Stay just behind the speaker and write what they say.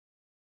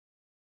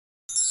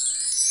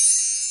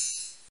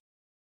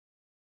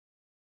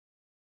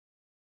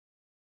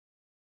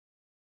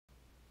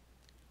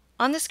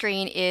On the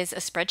screen is a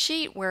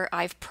spreadsheet where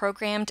I've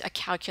programmed a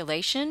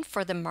calculation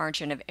for the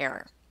margin of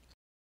error.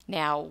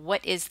 Now,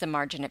 what is the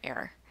margin of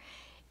error?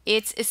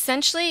 It's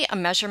essentially a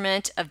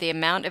measurement of the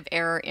amount of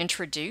error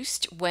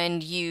introduced when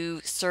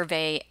you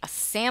survey a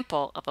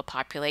sample of a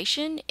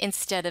population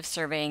instead of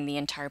surveying the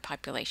entire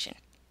population.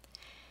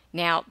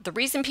 Now, the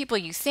reason people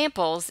use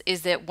samples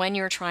is that when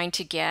you're trying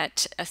to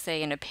get,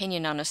 say, an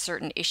opinion on a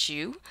certain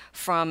issue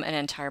from an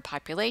entire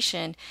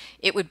population,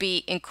 it would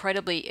be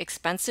incredibly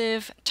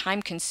expensive,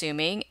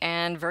 time-consuming,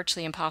 and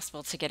virtually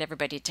impossible to get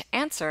everybody to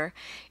answer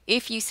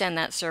if you send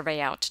that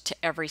survey out to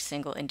every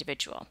single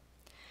individual.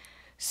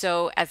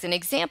 So, as an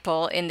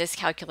example, in this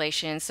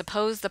calculation,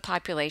 suppose the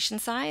population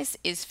size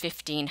is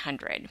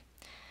 1,500.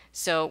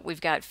 So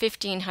we've got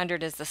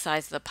 1,500 as the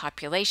size of the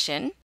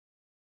population.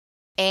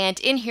 And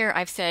in here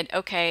I've said,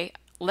 okay,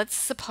 let's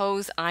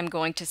suppose I'm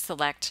going to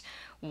select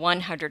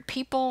 100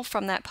 people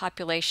from that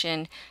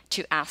population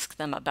to ask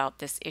them about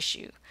this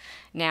issue.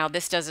 Now,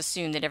 this does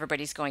assume that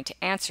everybody's going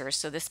to answer,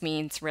 so this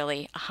means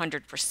really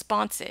 100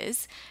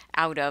 responses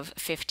out of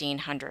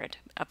 1,500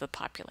 of the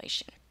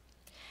population.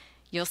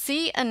 You'll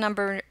see a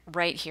number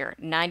right here,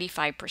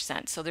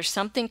 95%. So there's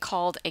something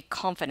called a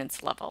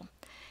confidence level.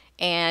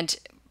 And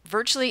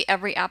virtually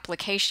every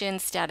application,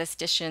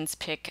 statisticians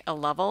pick a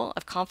level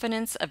of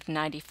confidence of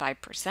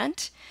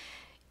 95%.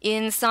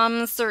 In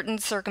some certain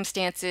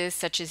circumstances,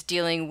 such as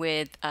dealing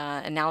with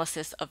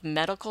analysis of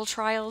medical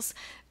trials,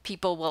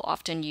 people will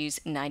often use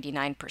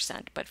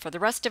 99%. But for the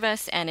rest of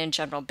us and in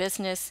general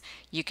business,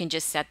 you can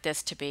just set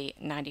this to be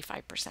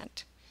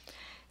 95%.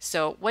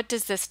 So what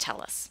does this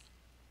tell us?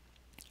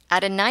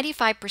 At a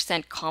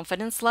 95%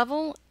 confidence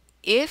level,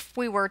 if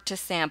we were to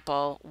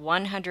sample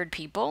 100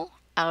 people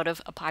out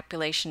of a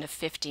population of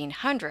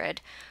 1,500,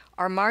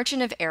 our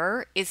margin of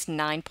error is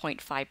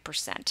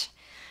 9.5%.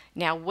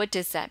 Now, what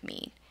does that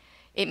mean?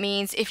 It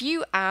means if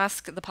you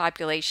ask the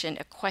population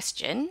a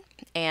question,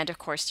 and of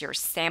course your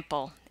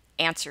sample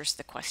answers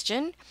the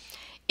question,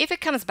 if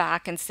it comes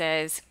back and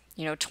says,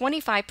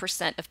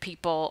 25% of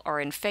people are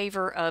in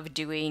favor of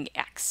doing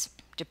X,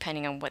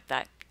 depending on what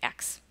that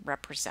X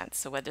represents.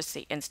 So whether it's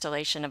the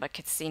installation of a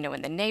casino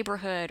in the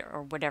neighborhood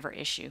or whatever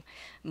issue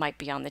might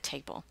be on the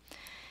table.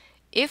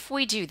 If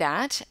we do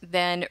that,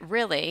 then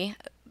really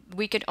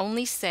we could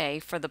only say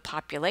for the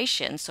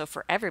population, so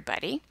for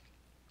everybody,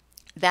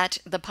 that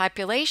the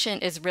population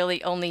is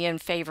really only in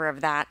favor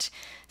of that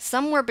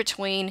somewhere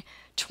between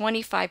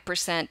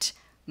 25%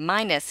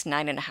 minus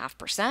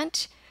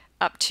 9.5%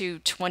 up to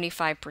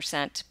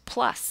 25%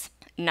 plus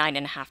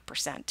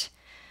 9.5%.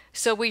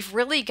 So we've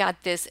really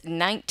got this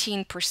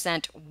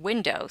 19%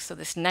 window, so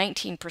this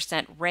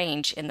 19%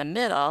 range in the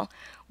middle,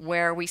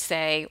 where we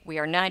say we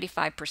are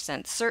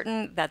 95%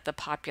 certain that the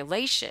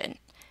population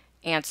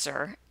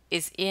answer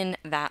is in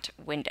that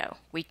window.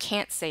 We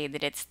can't say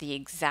that it's the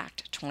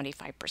exact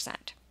 25%.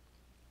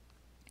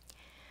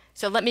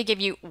 So let me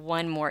give you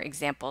one more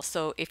example.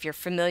 So if you're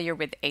familiar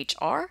with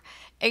HR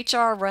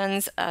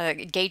runs an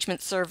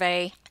engagement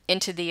survey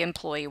into the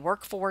employee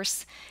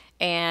workforce.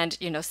 And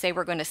say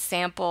we're going to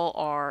sample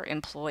our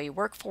employee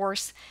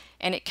workforce,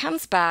 and it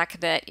comes back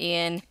that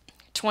in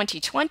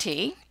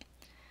 2020,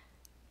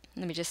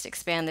 let me just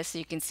expand this so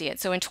you can see it.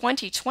 So in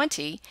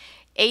 2020,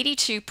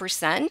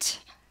 82%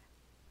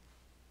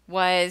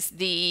 was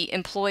the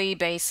employee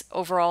base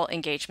overall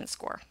engagement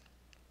score.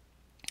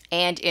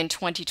 And in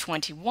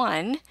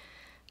 2021,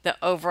 the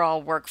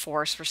overall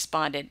workforce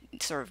responded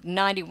sort of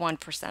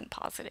 91%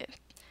 positive.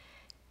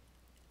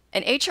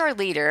 An HR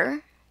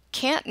leader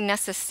can't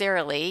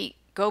necessarily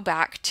go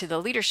back to the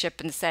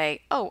leadership and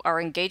say, oh, our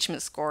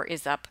engagement score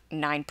is up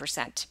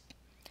 9%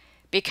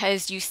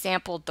 because you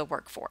sampled the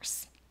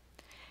workforce.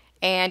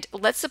 And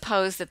let's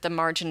suppose that the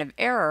margin of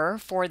error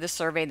for the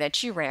survey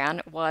that you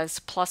ran was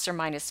plus or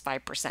minus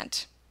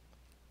 5%.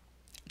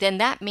 Then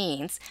that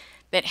means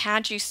that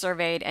had you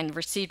surveyed and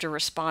received a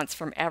response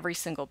from every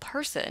single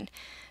person,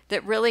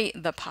 that really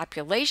the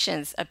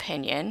population's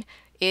opinion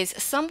is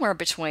somewhere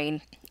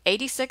between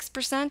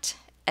 86%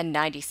 and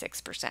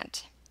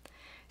 96%.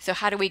 So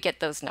how do we get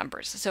those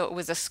numbers? So it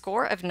was a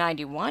score of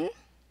 91,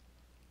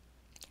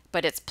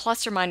 but it's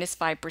plus or minus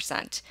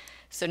 5%.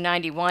 So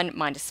 91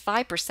 minus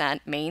 5%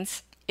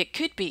 means it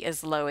could be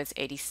as low as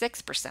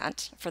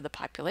 86% for the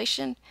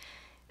population,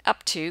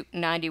 up to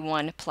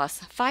 91 plus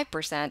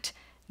 5%,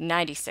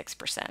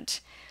 96%.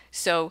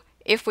 So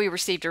if we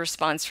received a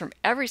response from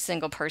every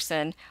single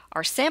person,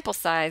 our sample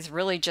size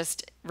really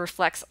just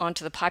reflects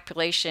onto the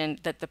population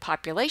that the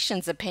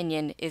population's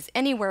opinion is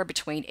anywhere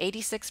between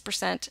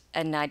 86%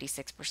 and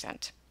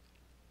 96%.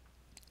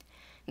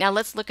 Now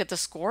let's look at the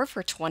score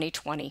for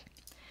 2020.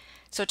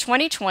 So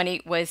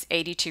 2020 was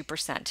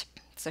 82%.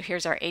 So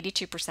here's our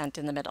 82%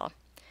 in the middle.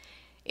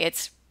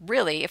 It's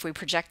really, if we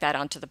project that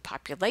onto the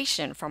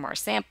population from our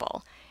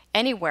sample,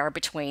 anywhere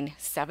between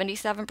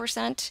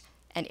 77%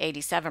 and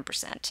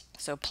 87%,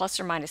 so plus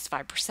or minus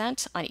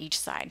 5% on each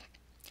side.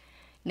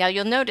 Now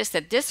you'll notice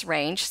that this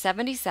range,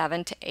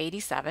 77 to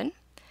 87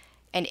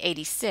 and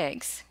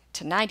 86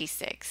 to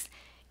 96,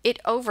 it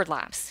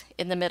overlaps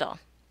in the middle.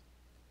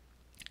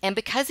 And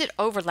because it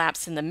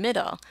overlaps in the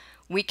middle,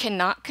 we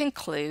cannot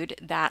conclude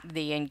that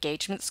the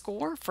engagement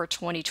score for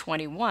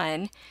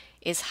 2021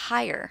 is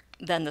higher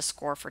than the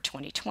score for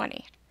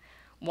 2020.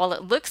 While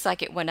it looks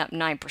like it went up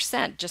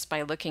 9% just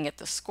by looking at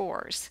the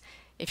scores,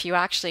 if you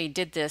actually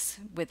did this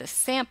with a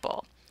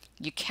sample,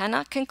 you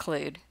cannot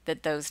conclude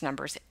that those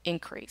numbers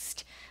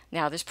increased.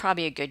 Now, there's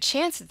probably a good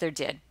chance that they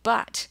did,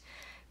 but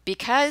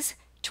because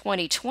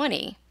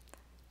 2020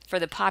 for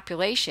the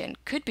population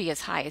could be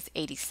as high as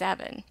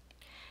 87,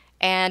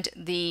 and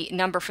the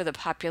number for the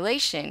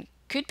population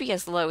could be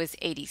as low as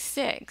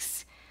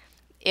 86,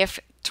 if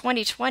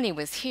 2020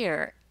 was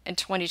here and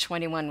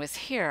 2021 was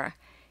here,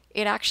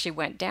 it actually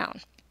went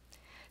down.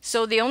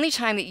 So the only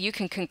time that you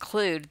can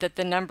conclude that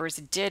the numbers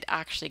did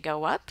actually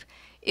go up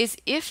is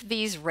if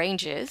these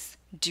ranges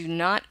do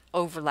not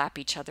overlap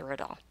each other at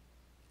all.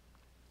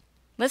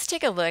 Let's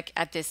take a look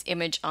at this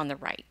image on the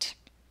right.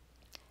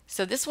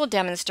 So this will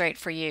demonstrate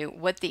for you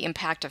what the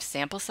impact of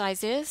sample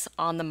size is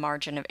on the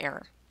margin of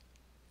error.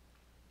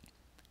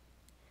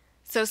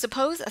 So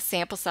suppose a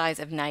sample size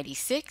of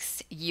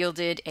 96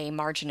 yielded a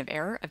margin of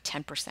error of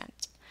 10%.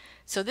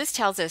 So this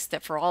tells us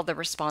that for all the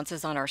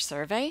responses on our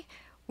survey,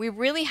 we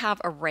really have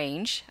a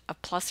range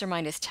of plus or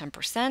minus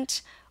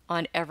 10%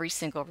 on every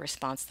single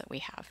response that we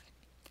have.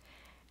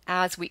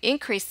 As we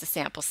increase the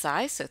sample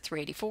size, so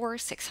 384,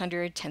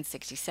 600,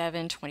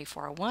 1067,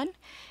 2401,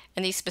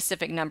 and these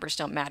specific numbers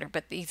don't matter,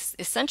 but these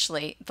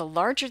essentially, the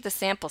larger the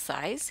sample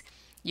size,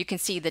 you can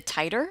see the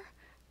tighter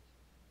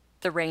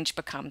the range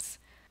becomes.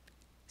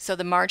 So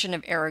the margin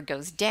of error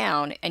goes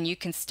down, and you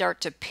can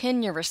start to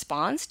pin your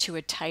response to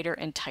a tighter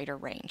and tighter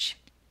range.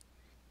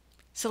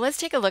 So let's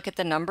take a look at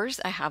the numbers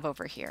I have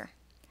over here.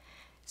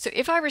 So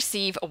if I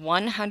receive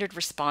 100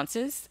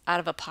 responses out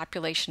of a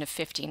population of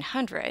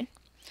 1,500,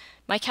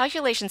 my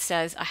calculation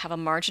says I have a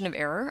margin of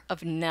error of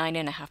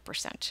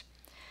 9.5%.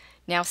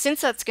 Now,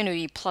 since that's going to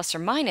be plus or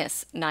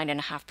minus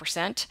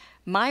 9.5%,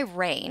 my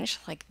range,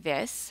 like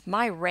this,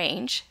 my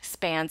range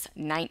spans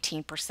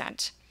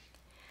 19%.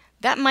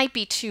 That might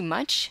be too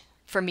much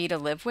for me to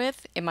live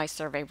with in my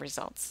survey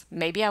results.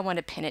 Maybe I want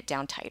to pin it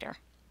down tighter.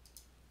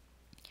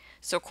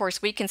 So of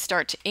course we can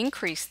start to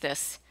increase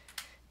this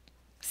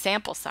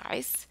sample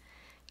size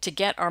to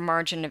get our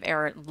margin of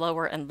error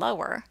lower and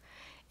lower.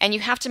 And you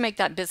have to make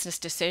that business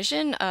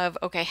decision of,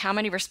 okay, how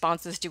many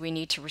responses do we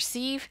need to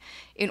receive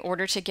in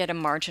order to get a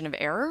margin of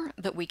error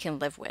that we can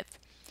live with?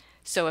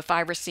 So if I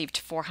received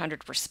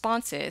 400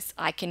 responses,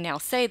 I can now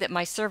say that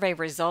my survey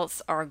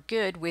results are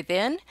good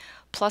within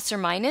plus or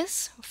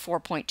minus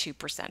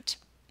 4.2%.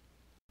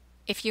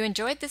 If you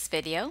enjoyed this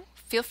video,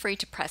 feel free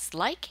to press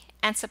like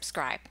and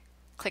subscribe.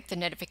 Click the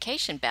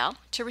notification bell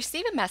to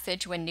receive a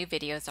message when new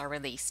videos are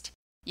released.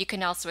 You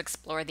can also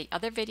explore the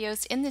other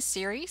videos in this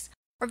series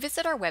or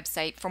visit our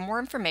website for more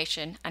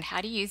information on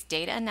how to use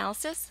data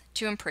analysis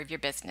to improve your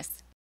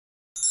business.